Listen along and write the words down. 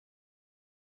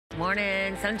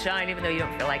Morning, sunshine, even though you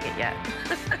don't feel like it yet.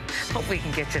 Hope we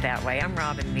can get you that way. I'm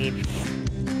Robin Meade.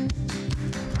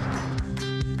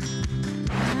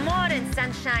 Morning,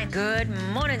 sunshine. Good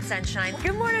morning, sunshine.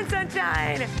 Good morning,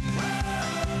 sunshine.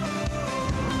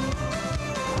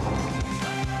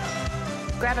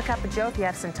 Grab a cup of joe if you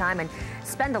have some time and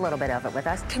spend a little bit of it with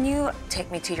us. Can you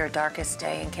take me to your darkest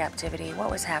day in captivity?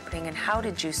 What was happening and how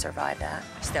did you survive that?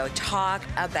 So talk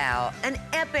about an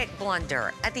epic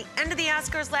blunder. At the end of the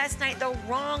Oscars last night, the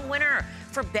wrong winner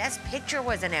for Best Picture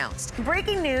was announced.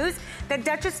 Breaking news that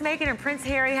Duchess Meghan and Prince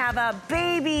Harry have a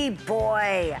baby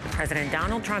boy. President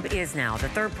Donald Trump is now the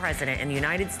third president in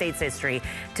United States history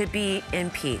to be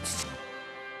impeached.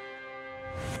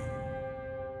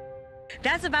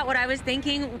 That's about what I was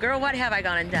thinking. Girl, what have I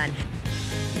gone and done?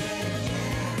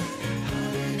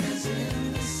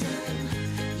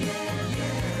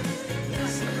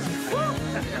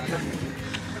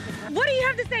 What do you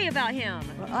have to say about him?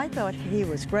 Well, I thought he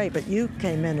was great, but you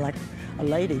came in like a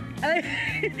lady.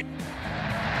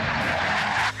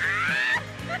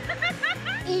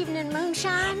 Evening,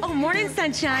 moonshine. Oh, morning,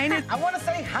 sunshine. I want to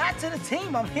say hi to the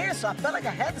team. I'm here, so I felt like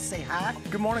I had to say hi.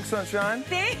 Good morning, sunshine.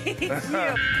 Thank you.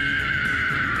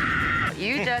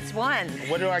 You just won.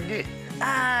 What do I get?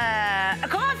 A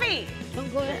coffee.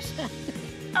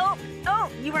 Oh,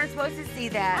 you weren't supposed to see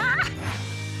that.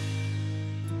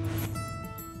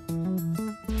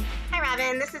 Hi,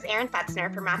 Robin. This is Erin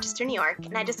Fetzner from Rochester, New York,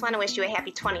 and I just want to wish you a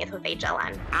happy 20th with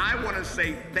HLN. I want to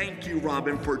say thank you,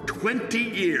 Robin, for 20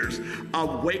 years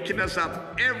of waking us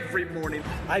up every morning.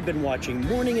 I've been watching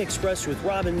Morning Express with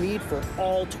Robin Meade for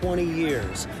all 20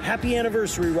 years. Happy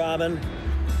anniversary, Robin.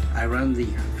 I run the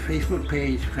Facebook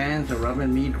page Fans of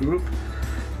Robin Meade Group.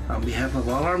 On behalf of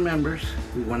all our members,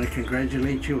 we want to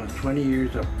congratulate you on 20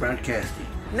 years of broadcasting.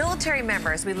 Military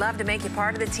members, we'd love to make you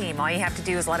part of the team. All you have to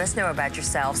do is let us know about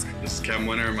yourselves. This is Ken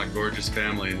Winter and my gorgeous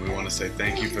family, and we want to say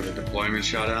thank you for the deployment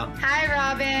shout out. Hi,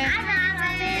 Robin. Hi,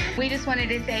 Robin. We just wanted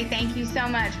to say thank you so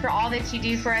much for all that you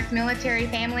do for us military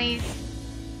families.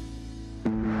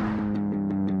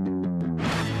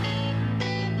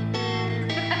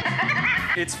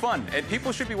 It's fun, and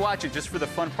people should be watching just for the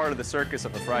fun part of the circus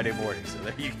of a Friday morning. So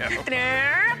there you go. Exactly.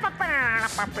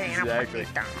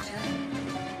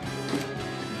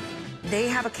 They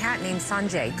have a cat named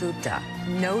Sanjay Gupta.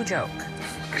 No joke.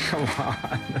 Come on.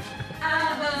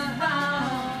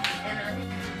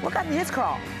 What got in his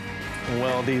crawl?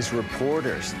 Well, these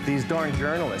reporters, these darn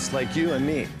journalists like you and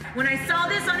me. When I saw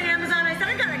this on Amazon, I said,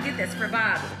 I gotta get this for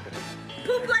Bob.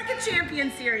 Poop like a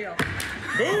champion cereal.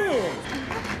 Boom!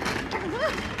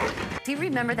 Do you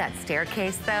remember that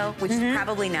staircase, though? Which is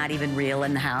probably not even real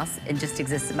in the house. It just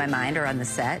exists in my mind or on the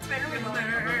set.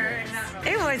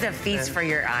 It was a feast for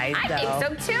your eyes, though. I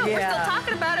think so, too. Yeah. We're still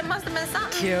talking about it. Must have been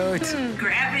something. Cute.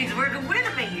 Gravity's working with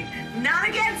me, not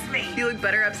against me. You look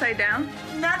better upside down?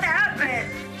 Not the outfit.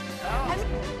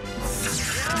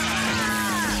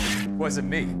 Wasn't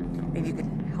me. Maybe you could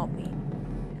help me.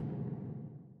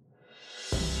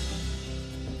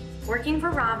 Working for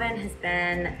Robin has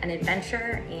been an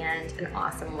adventure and an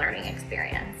awesome learning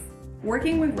experience.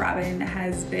 Working with Robin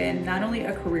has been not only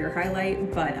a career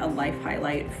highlight, but a life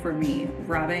highlight for me.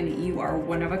 Robin, you are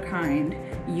one of a kind.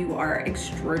 You are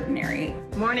extraordinary.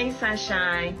 Morning,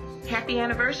 sunshine. Happy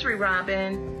anniversary,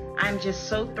 Robin. I'm just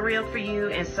so thrilled for you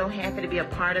and so happy to be a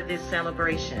part of this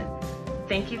celebration.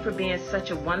 Thank you for being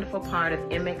such a wonderful part of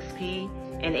MXP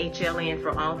and HLN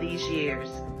for all these years.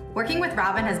 Working with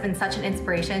Robin has been such an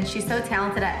inspiration. She's so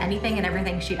talented at anything and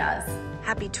everything she does.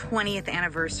 Happy 20th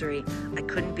anniversary. I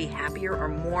couldn't be happier or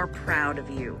more proud of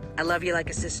you. I love you like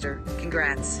a sister.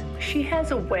 Congrats. She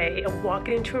has a way of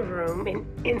walking into a room and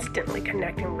instantly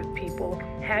connecting with people.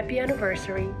 Happy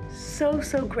anniversary. So,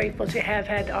 so grateful to have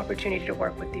had the opportunity to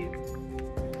work with you.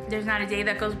 There's not a day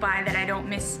that goes by that I don't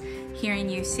miss hearing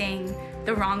you sing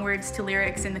the wrong words to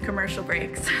lyrics in the commercial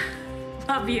breaks.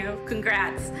 Love you.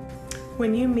 Congrats.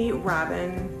 When you meet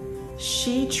Robin,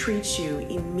 she treats you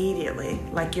immediately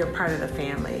like you're part of the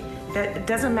family. That it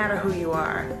doesn't matter who you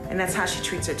are, and that's how she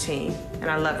treats her team,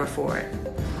 and I love her for it.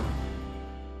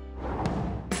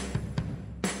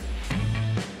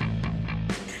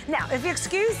 Now, if you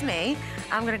excuse me,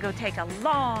 I'm gonna go take a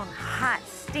long, hot,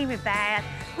 steamy bath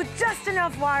with just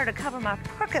enough water to cover my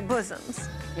crooked bosoms.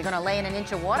 You're gonna lay in an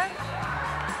inch of water?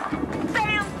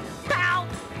 Bam! Pow!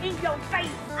 In your face!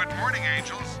 Good morning,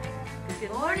 angels.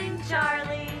 Good morning,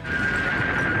 Charlie.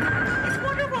 It's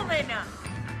Wonder Woman.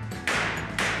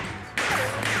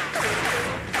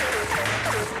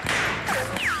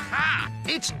 Ha!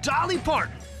 It's Dolly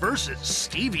Parton versus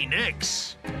Stevie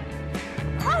Nicks.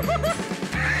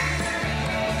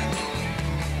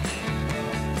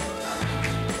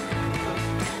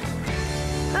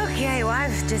 Okay, well,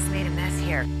 I've just made a mess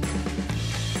here.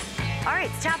 All right,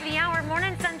 it's top of the hour.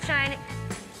 Morning, sunshine.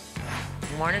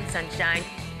 Morning, sunshine.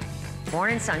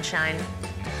 Morning, sunshine.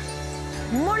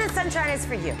 Morning, sunshine is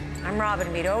for you. I'm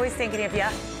Robin Meade, always thinking of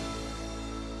you.